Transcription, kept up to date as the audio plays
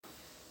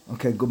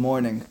Okay, good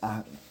morning.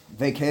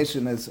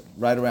 Vacation is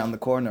right around the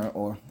corner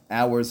or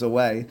hours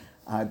away.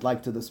 I'd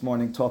like to this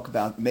morning talk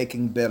about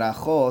making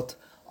Berakhot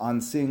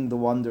on seeing the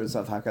wonders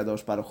of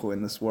HaKadosh Baruch Hu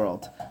in this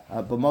world.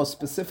 But most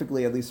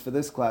specifically, at least for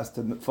this class,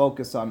 to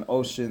focus on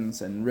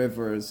oceans and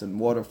rivers and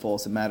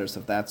waterfalls and matters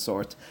of that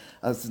sort.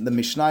 The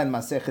Mishnah in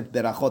Masechet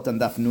Berakhot and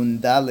Daf Nun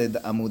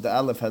Dalid Amud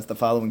Aleph has the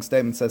following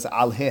statement. It says,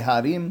 Al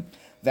Harim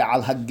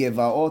ve'al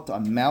hagevaot,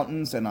 on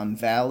mountains and on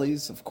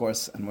valleys, of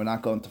course, and we're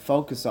not going to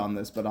focus on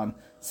this, but on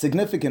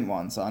significant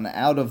ones, on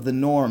out of the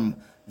norm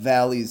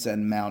valleys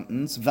and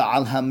mountains,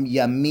 ve'al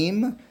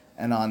yamim,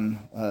 and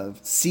on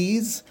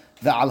seas,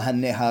 ve'al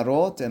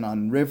neharot, and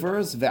on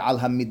rivers, ve'al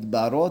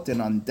midbarot,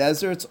 and on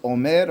deserts.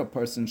 Omer, a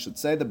person should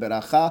say the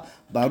beracha,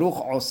 Baruch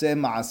oseh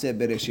ma'aseh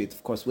bereshit.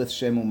 Of course, with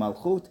Shemu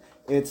Malchut,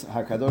 it's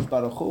HaKadosh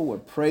Baruch Hu, we're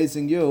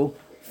praising you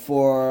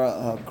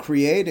for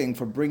creating,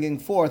 for bringing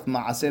forth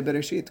Ma'aseh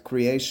Bereshit,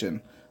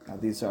 creation.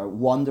 These are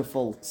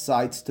wonderful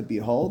sights to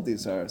behold.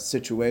 These are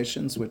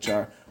situations which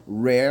are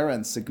rare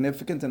and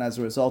significant, and as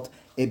a result,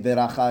 a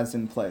beracha is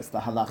in place. The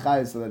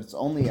halacha is that it's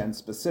only, and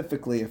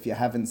specifically if you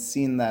haven't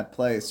seen that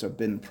place or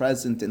been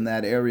present in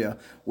that area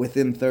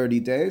within 30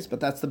 days, but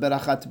that's the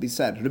beracha to be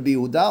said. Rabbi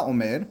Yehuda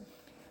Omer,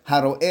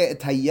 Haro'eh et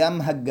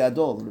hayam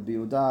hagadol. Rabbi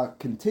Yehuda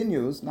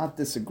continues, not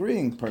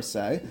disagreeing per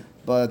se,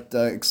 but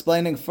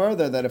explaining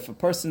further that if a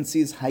person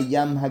sees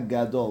hayam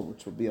hagadol,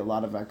 which will be a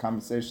lot of our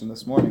conversation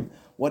this morning,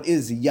 what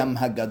is yam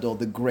hagadol,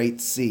 the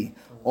great sea?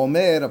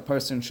 Omer, a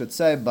person should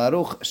say,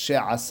 Baruch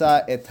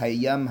she'asa et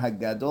hayam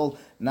hagadol,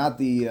 not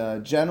the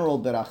general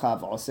beracha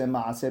of oseh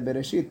ma'aseh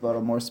bereshit, but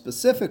a more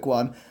specific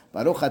one,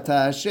 Baruch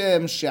atah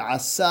Hashem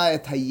she'asa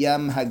et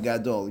hayam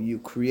hagadol. You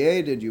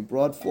created, you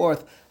brought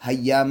forth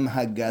hayam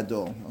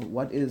hagadol.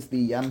 What is the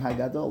yam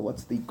hagadol?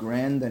 What's the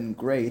grand and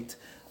great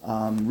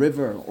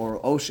river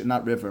or ocean,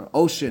 not river,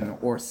 ocean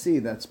or sea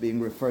that's being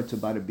referred to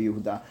by Rabbi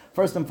Yehuda?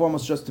 First and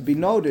foremost, just to be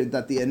noted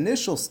that the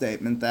initial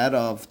statement, that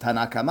of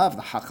Tanakamav,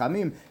 the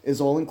Hachamim,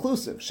 is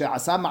all-inclusive.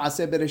 She'asa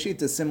ma'aseh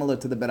bereshit is similar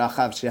to the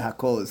berachav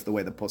she'hakol, is the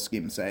way the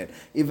poskim say it.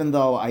 Even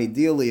though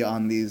ideally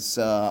on these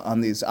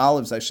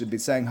olives I should be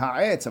saying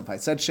ha'etz. If I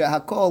said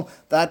she'hakol,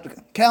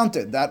 that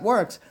counted, that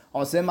works.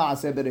 Oseh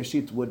ma'aseh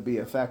bereshit would be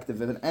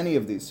effective in any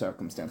of these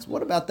circumstances.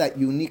 What about that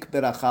unique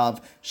berachav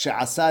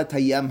she'asa et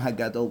hayam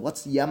hagadol?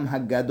 What's yam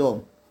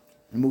hagadol?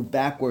 Move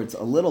backwards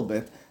a little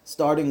bit,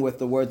 starting with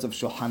the words of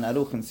Shulchan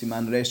Aruch in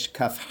Siman Resh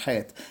Kaf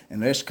Het.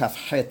 In Resh Kaf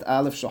Het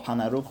Aleph, Shulchan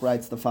Aruch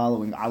writes the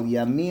following: Al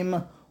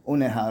yamim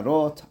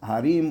uneharot,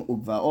 harim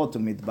ugvaot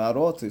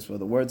umidbarot. These were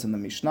the words in the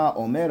Mishnah.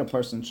 Omer, a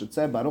person should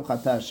say, Baruch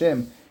atah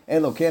Hashem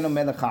Elokeinu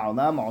melech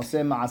haolam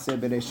oseh ma'aseh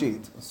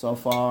bereshit. So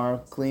far,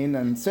 clean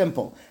and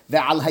simple.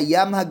 Ve'al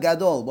hayam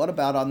hagadol. What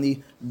about on the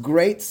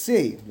great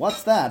sea?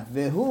 What's that?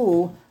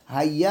 Vehu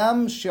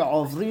hayam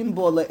she'ovrin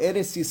bo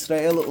le'eretz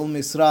Yisrael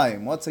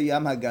u'Misraim. What's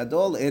hayam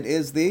hagadol? It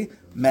is the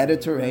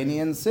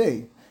Mediterranean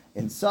Sea.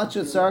 In such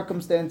a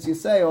circumstance, you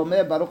say,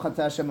 Omer Baruch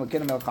atah Hashem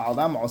Elokeinu melech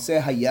haolam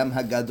oseh hayam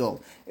hagadol.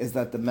 Is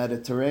that the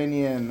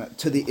Mediterranean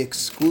to the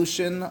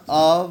exclusion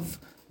of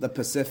the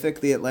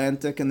Pacific, the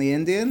Atlantic, and the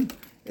Indian?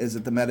 Is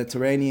it the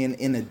Mediterranean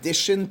in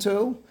addition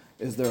to?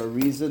 Is there a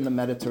reason the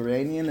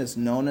Mediterranean is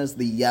known as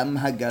the Yam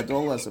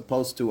HaGadol as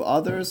opposed to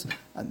others?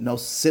 No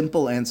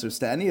simple answers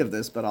to any of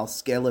this, but I'll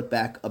scale it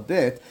back a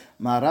bit.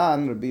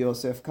 Maran, Rabbi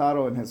Yosef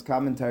Karo, in his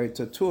commentary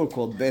to Tur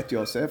called Bet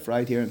Yosef,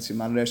 right here in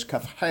Siman Resh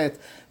Kaf Het,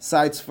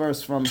 cites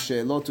first from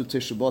She'elot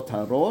Teshubot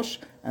HaRosh,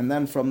 and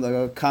then from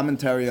the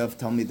commentary of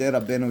Talmidei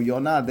Rabbeinu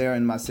Yonah there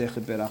in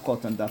Masechet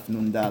Berakhot and Daf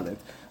Nun Dalet.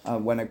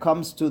 When it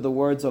comes to the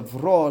words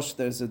of Rosh,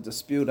 there's a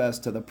dispute as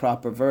to the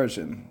proper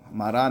version.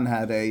 Maran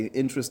had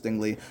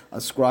interestingly, a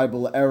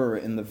scribal error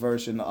in the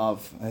version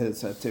of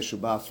his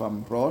Teshubah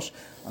from Rosh.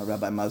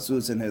 Rabbi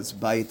Mazuz in his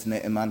Bait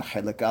Ne'eman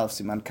Chelek Aleph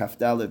Siman Kaf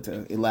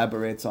Dalet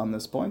elaborates on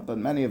this point, but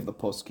many of the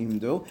poskim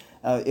do.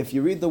 If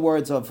you read the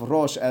words of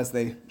Rosh as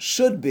they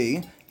should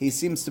be, he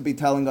seems to be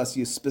telling us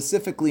you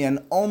specifically and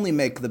only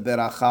make the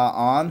beracha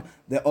on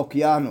the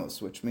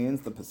Okeanos, which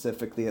means the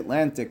Pacific, the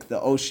Atlantic,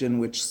 the ocean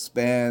which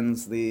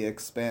spans the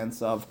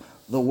expanse of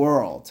the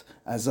world,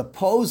 as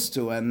opposed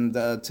to and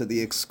to the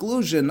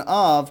exclusion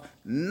of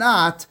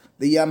not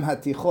the Yam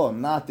HaTichon,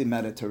 not the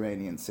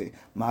Mediterranean Sea.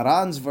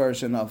 Maran's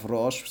version of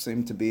Rosh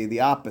seemed to be the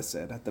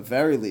opposite, at the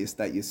very least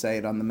that you say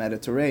it on the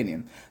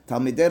Mediterranean.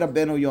 Talmidei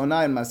Rabbeinu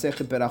Yonah and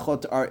Masechet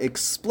Berachot are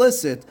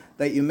explicit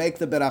that you make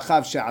the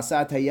berachav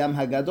she'asat hayam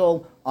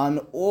hagadol on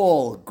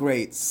all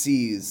great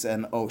seas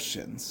and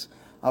oceans.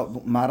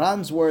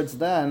 Maran's words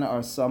then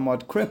are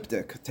somewhat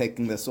cryptic,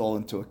 taking this all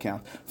into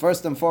account.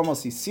 First and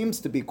foremost, he seems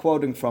to be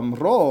quoting from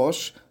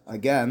Rosh,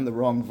 again, the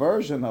wrong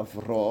version of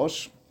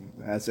Rosh,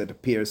 as it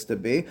appears to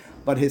be,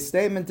 but his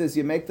statement is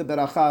you make the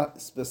beracha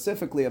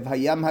specifically of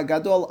Hayam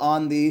Hagadol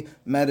on the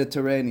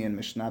Mediterranean.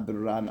 Mishnah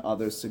Berurah and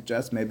others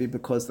suggest maybe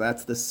because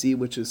that's the sea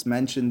which is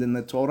mentioned in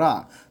the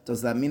Torah.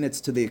 Does that mean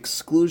it's to the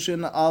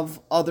exclusion of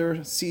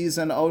other seas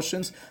and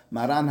oceans?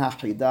 Maran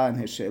HaChida in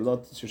his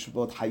Sheilot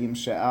Teshuvot Hayim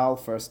She'al,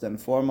 first and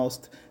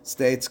foremost,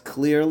 states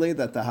clearly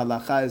that the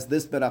halacha is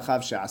this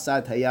berachav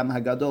she'asat hayam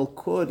hagadol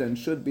could and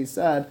should be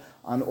said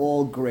on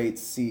all great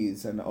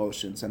seas and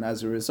oceans. And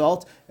as a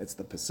result, it's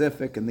the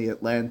Pacific and the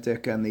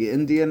Atlantic and the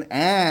Indian,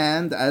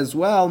 and as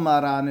well,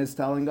 Maran is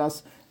telling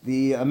us,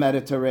 the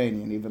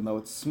Mediterranean. Even though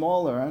it's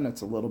smaller and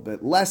it's a little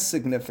bit less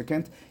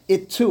significant,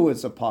 it too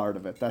is a part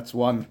of it. That's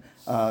one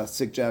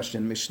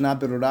suggestion. Mishnah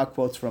Berurah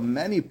quotes from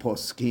many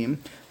poskim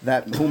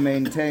who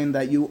maintain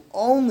that you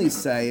only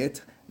say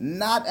it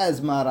not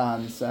as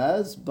Maran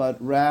says, but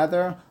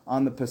rather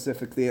on the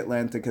Pacific, the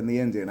Atlantic, and the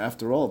Indian.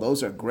 After all,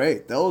 those are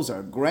great. Those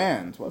are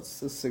grand. What's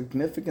the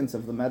significance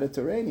of the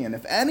Mediterranean?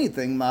 If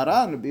anything,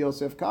 Maran, Rabbi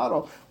Yosef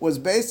Karo, was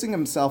basing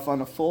himself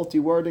on a faulty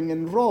wording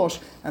in Rosh,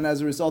 and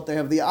as a result, they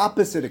have the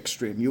opposite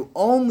extreme. You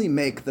only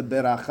make the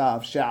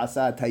berachav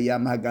she'asat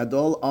hayam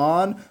hagadol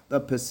on the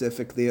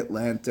Pacific, the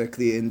Atlantic,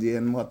 the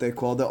Indian, what they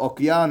call the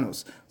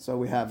Okeanos. So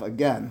we have,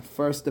 again,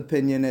 first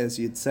opinion is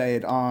you'd say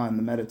it on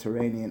the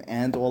Mediterranean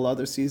and all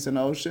other seas and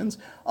oceans.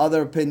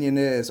 Other opinion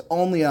is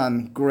only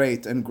on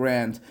great and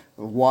grand,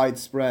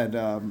 widespread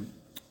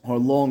or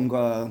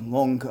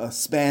long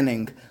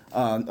spanning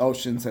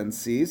oceans and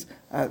seas.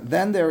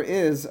 Then there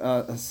is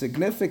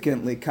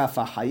significantly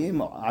Kafa Hayim.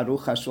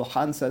 Aruch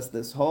HaShulchan says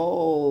this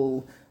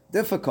whole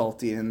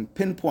difficulty in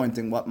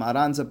pinpointing what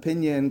Maran's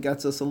opinion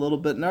gets us a little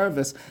bit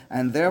nervous,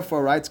 and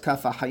therefore writes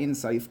Kafa Hayim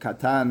Saif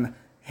Katan,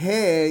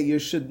 hey, you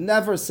should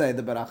never say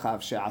the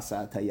berachav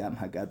she'asat hayam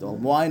hagadol.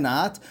 Why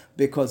not?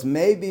 Because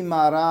maybe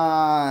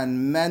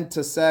Maran meant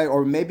to say,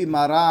 or maybe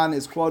Maran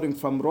is quoting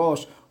from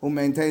Rosh, who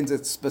maintains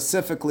it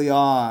specifically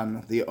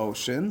on the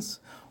oceans.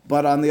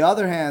 But on the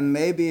other hand,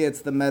 maybe it's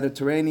the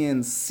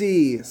Mediterranean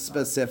Sea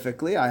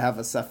specifically. I have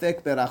a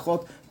safek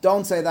berachot.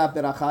 Don't say that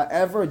beracha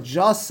ever.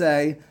 Just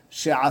say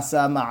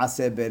she'asa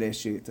ma'aseh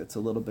bereshit. It's a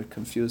little bit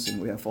confusing.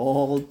 We have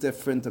all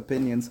different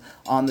opinions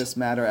on this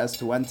matter as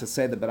to when to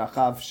say the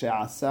berachav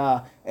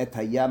she'asa et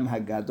hayam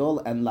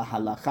hagadol and la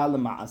halacha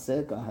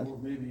l'ma'aseh. Go ahead. Or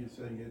maybe you're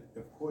saying it,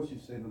 of course you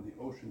say that the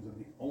oceans are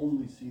the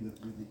only sea that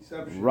with the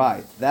exception.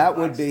 Right. That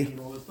would be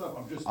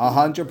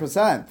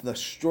 100%.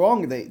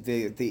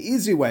 The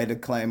easy way to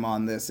claim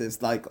on this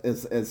is like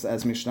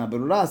as Mishnah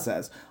Berurah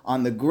says.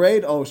 On the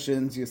great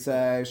oceans you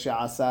say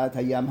she'asa et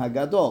hayam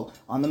hagadol.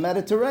 On the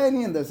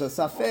Mediterranean there's a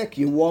safek,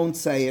 you won't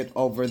say it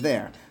over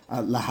there.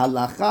 La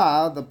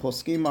halacha, the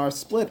poskim are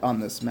split on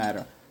this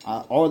matter.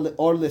 Or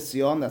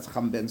Lisyon, that's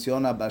Cham Ben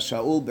Siona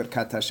Bashaul,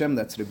 Birkat Hashem,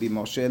 that's Rabbi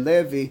Moshe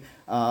Levi,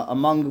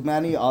 among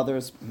many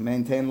others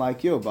maintain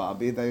like you,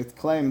 Bobby. They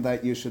claim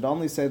that you should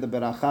only say the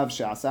Berachav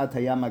She'asat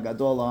Hayam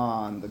HaGadol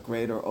on the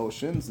greater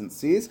oceans and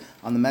seas.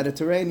 On the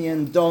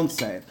Mediterranean, don't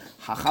say it.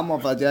 Chacham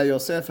Ovadia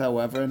Yosef,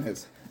 however, in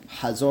his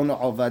Hazon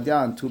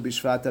Ovadia and Tu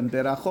Bishvat and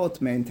Berakhot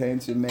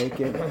maintains you make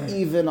it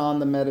even on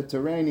the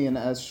Mediterranean,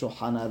 as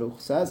Shulchan Aruch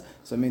says.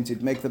 So it means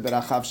you'd make the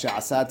Berachav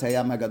She'asat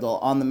Hayam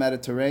HaGadol on the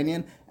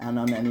Mediterranean and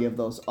on any of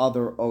those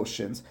other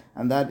oceans.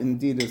 And that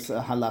indeed is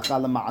halakha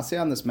l'ma'aseh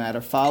on this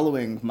matter.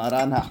 Following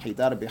Maran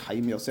HaChida Rabbi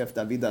Chaim Yosef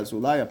David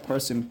Azulai, a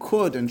person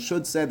could and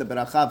should say the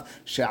Berachav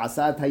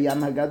She'asat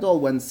Hayam HaGadol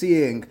when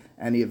seeing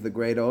any of the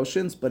great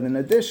oceans, but in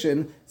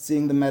addition,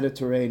 seeing the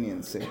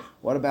Mediterranean Sea.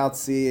 What about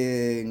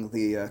seeing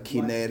the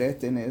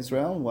Kinneret in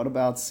Israel? What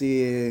about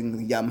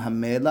seeing Yam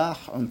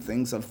HaMelach and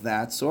things of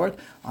that sort?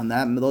 On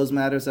those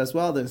matters as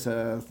well, there's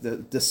a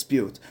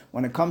dispute.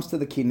 When it comes to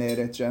the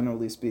Kinneret,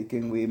 generally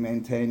speaking, we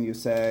maintain you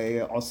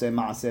say Oseh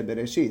Ma'aseh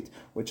Bereshit,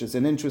 which is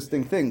an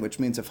interesting thing, which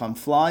means if I'm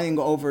flying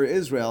over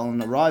Israel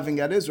and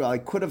arriving at Israel, I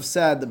could have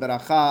said the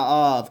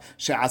beracha of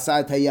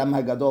She'asat Hayam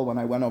HaGadol when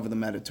I went over the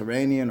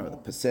Mediterranean or the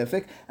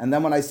Pacific, and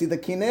then when I see the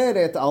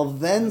Kinneret, I'll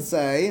then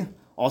say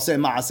Oseh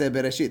Ma'aseh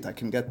Bereshit. I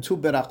can get two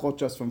berachot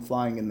just from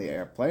flying in the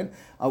airplane.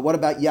 What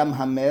about Yam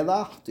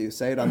HaMelach? Do you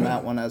say it on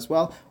that one as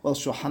well? Well,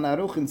 Shulchan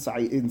Aruch in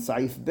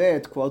Saif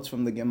Bet quotes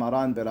from the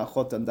Gemara in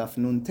Berakhot and Daf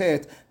Nun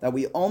Tet that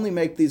we only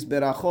make these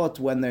berachot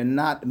when they're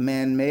not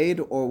man-made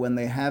or when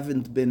they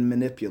haven't been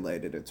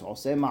manipulated. It's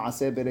Oseh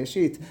Ma'aseh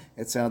Bereshit.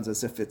 It sounds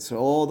as if it's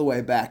all the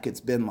way back. It's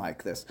been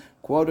like this.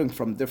 Quoting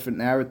from different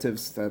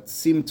narratives that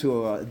seem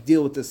to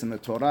deal with this in the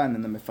Torah and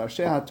in the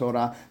Mefarshei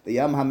HaTorah, the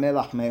Yam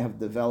HaMelach may have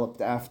developed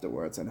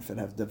afterwards. And if it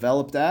have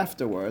developed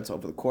afterwards,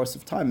 over the course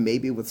of time,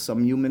 maybe with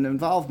some human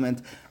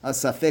involvement,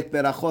 Safek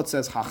Berachot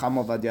says, Chacham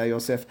Ovadia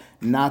Yosef,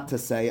 not to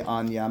say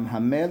on Yam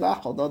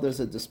HaMelach, although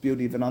there's a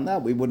dispute even on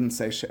that. We wouldn't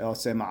say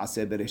Oseh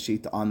Ma'aseh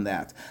Bereshit on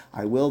that.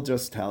 I will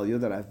just tell you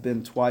that I've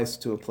been twice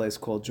to a place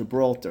called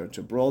Gibraltar.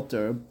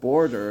 Gibraltar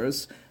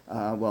borders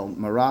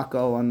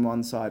Morocco on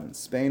one side and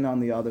Spain on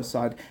the other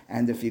side.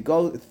 And if you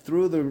go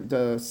through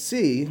the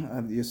sea,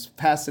 you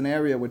pass an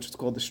area which is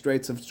called the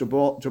Straits of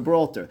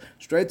Gibraltar.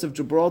 Straits of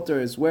Gibraltar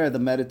is where the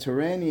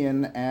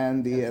Mediterranean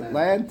and the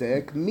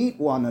Atlantic meet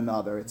one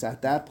another. It's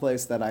at that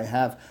place that I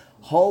have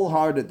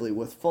wholeheartedly,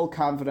 with full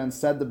confidence,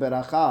 said the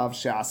berachav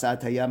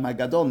she'asat hayam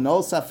hagadol, no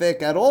safek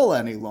at all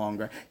any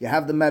longer. You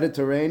have the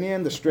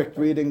Mediterranean, the strict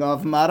reading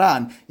of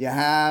Maran. You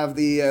have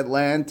the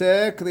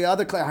Atlantic, the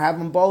other. I have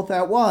them both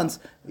at once.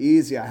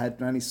 easy. I had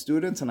many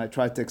students, and I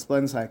tried to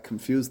explain this. I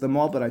confused them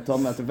all, but I told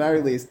them at the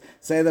very least,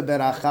 say the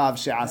Berachav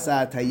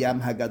she'asa et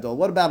hayam hagadol.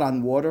 What about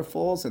on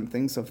waterfalls and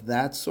things of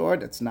that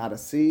sort? It's not a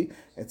sea,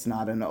 it's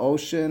not an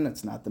ocean,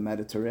 it's not the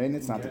Mediterranean,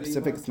 it's not the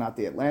Pacific, it's not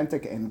the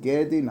Atlantic,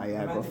 En-Gedi,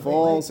 Niagara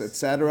Falls,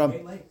 etc.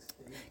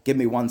 Give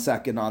me 1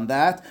 second on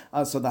that.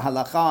 So the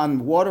halakha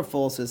on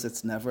waterfalls is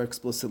it's never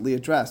explicitly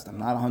addressed. I'm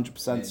not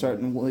 100%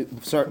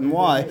 certain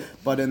why,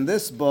 but in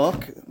this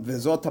book,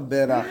 Vizota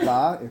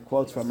Beracha, it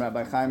quotes from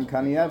Rabbi Chaim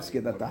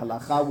Kanievsky that the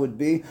halakha would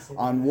be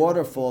on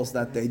waterfalls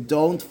that they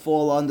don't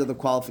fall under the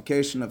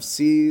qualification of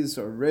seas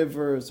or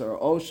rivers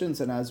or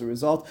oceans, and as a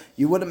result,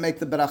 you wouldn't make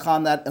the beracha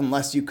on that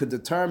unless you could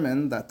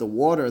determine that the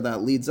water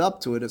that leads up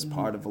to it is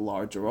part of a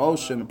larger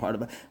ocean,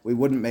 we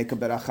wouldn't make a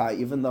beracha,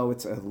 even though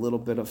it's a little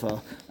bit of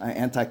a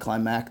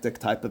anticlimactic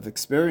type of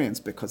experience,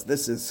 because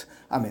this is,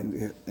 I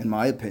mean, in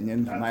my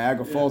opinion,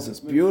 Niagara Falls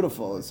is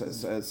beautiful,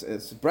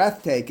 it's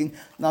breathtaking.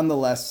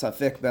 Nonetheless,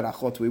 safek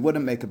berachot, we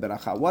wouldn't make a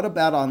beracha. What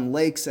about on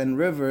lakes and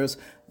rivers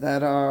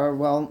that are,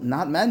 well,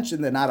 not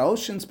mentioned? They're not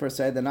oceans per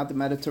se, they're not the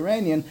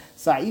Mediterranean.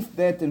 Sa'if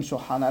bet in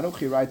Shulchan Aruch,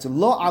 he writes,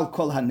 Lo al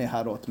kol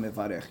ha-neharot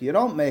mevarech. You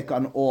don't make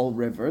on all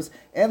rivers.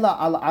 Ela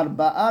al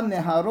arba'a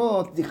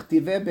neharot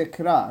dichtive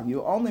bekra.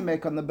 You only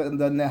make on the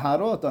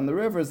neharot, on the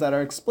rivers that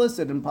are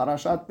explicit in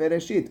Parashat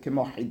Bereshit,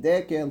 kemo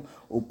Hidekel,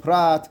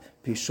 Uprat,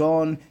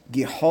 Pishon,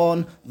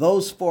 Gihon.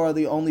 Those 4 are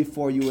the only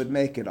 4 you would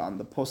make it on.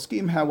 The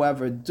poskim,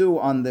 however, do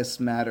on this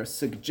matter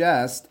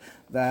suggest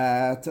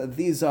that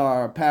these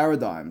are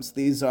paradigms.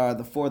 These are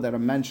the 4 that are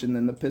mentioned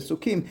in the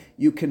Pesukim.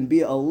 You can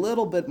be a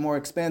little bit more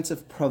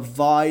expansive,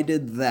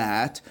 provided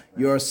that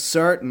you're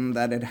certain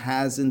that it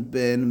hasn't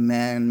been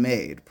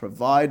man-made,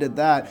 provided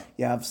that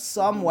you have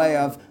some way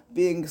of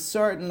being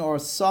certain or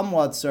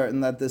somewhat certain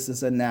that this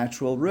is a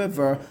natural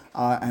river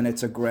and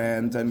it's a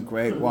grand and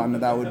great one.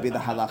 That would be the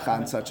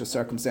halakha in such a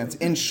circumstance.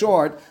 In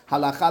short,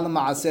 halakha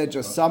l'ma'aseh,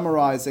 just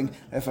summarizing,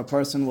 if a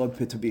person were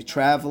to be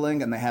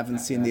traveling and they haven't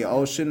seen the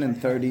ocean in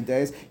 30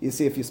 days, you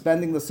see, if you're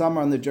spending the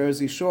summer on the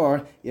Jersey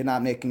Shore, you're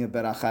not making a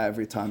beracha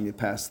every time you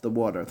pass the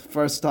water. The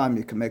first time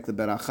you can make the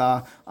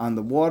beracha on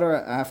the water.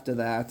 After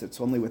that, it's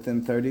only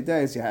within 30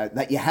 days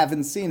that you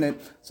haven't seen it.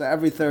 So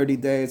every 30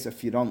 days,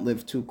 if you don't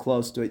live too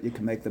close to it, you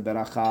can make the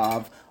beracha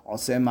of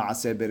Oseh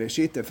Ma'aseh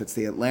Bereshit. If it's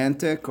the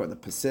Atlantic or the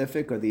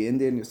Pacific or the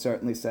Indian, you're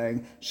certainly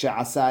saying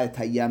She'asa et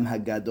hayam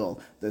hagadol.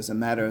 There's a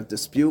matter of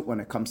dispute when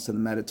it comes to the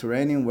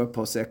Mediterranean. We're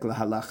posek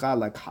lahalacha,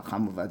 like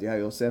Chacham Ovadia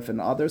Yosef and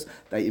others,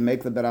 that you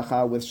make the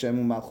beracha with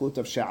Shem U'Malchut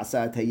of She'asa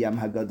et hayam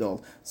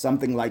hagadol.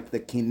 Something like the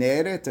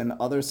Kinneret and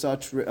other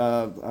such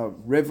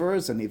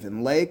rivers and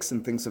even lakes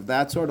and things of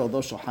that sort. Although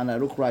Shulchan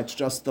Aruch writes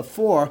just the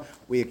 4,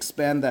 we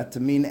expand that to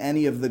mean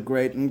any of the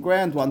great and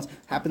grand ones.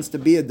 Happens to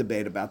be a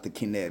debate about the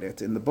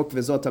Kinneret. In the book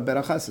Vizot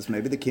Beracha says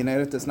maybe the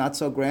Kinneret is not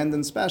so grand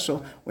and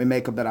special. We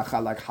make a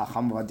beracha like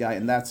Chacham Ovadia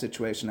in that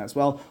situation as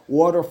well.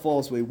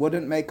 Waterfalls, we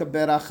wouldn't make a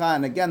beracha.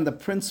 And again, the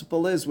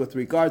principle is with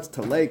regards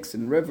to lakes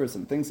and rivers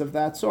and things of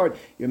that sort,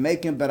 you're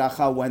making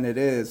beracha when it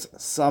is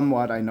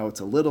somewhat, I know it's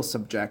a little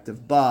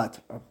subjective,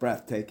 but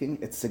breathtaking,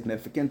 it's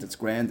significant, it's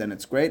grand, and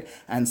it's great.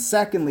 And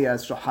secondly,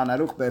 as Shulchan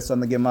Aruch based on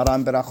the Gemara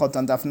in Berakhot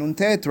on Daf Nun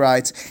Tet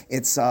writes,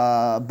 it's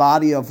a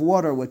body of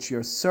water which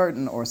you're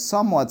certain or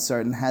somewhat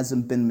certain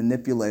hasn't been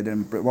manipulated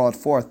and brought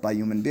forth by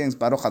human beings.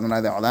 Baruch Adonai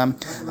Le'olam.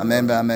 Amen.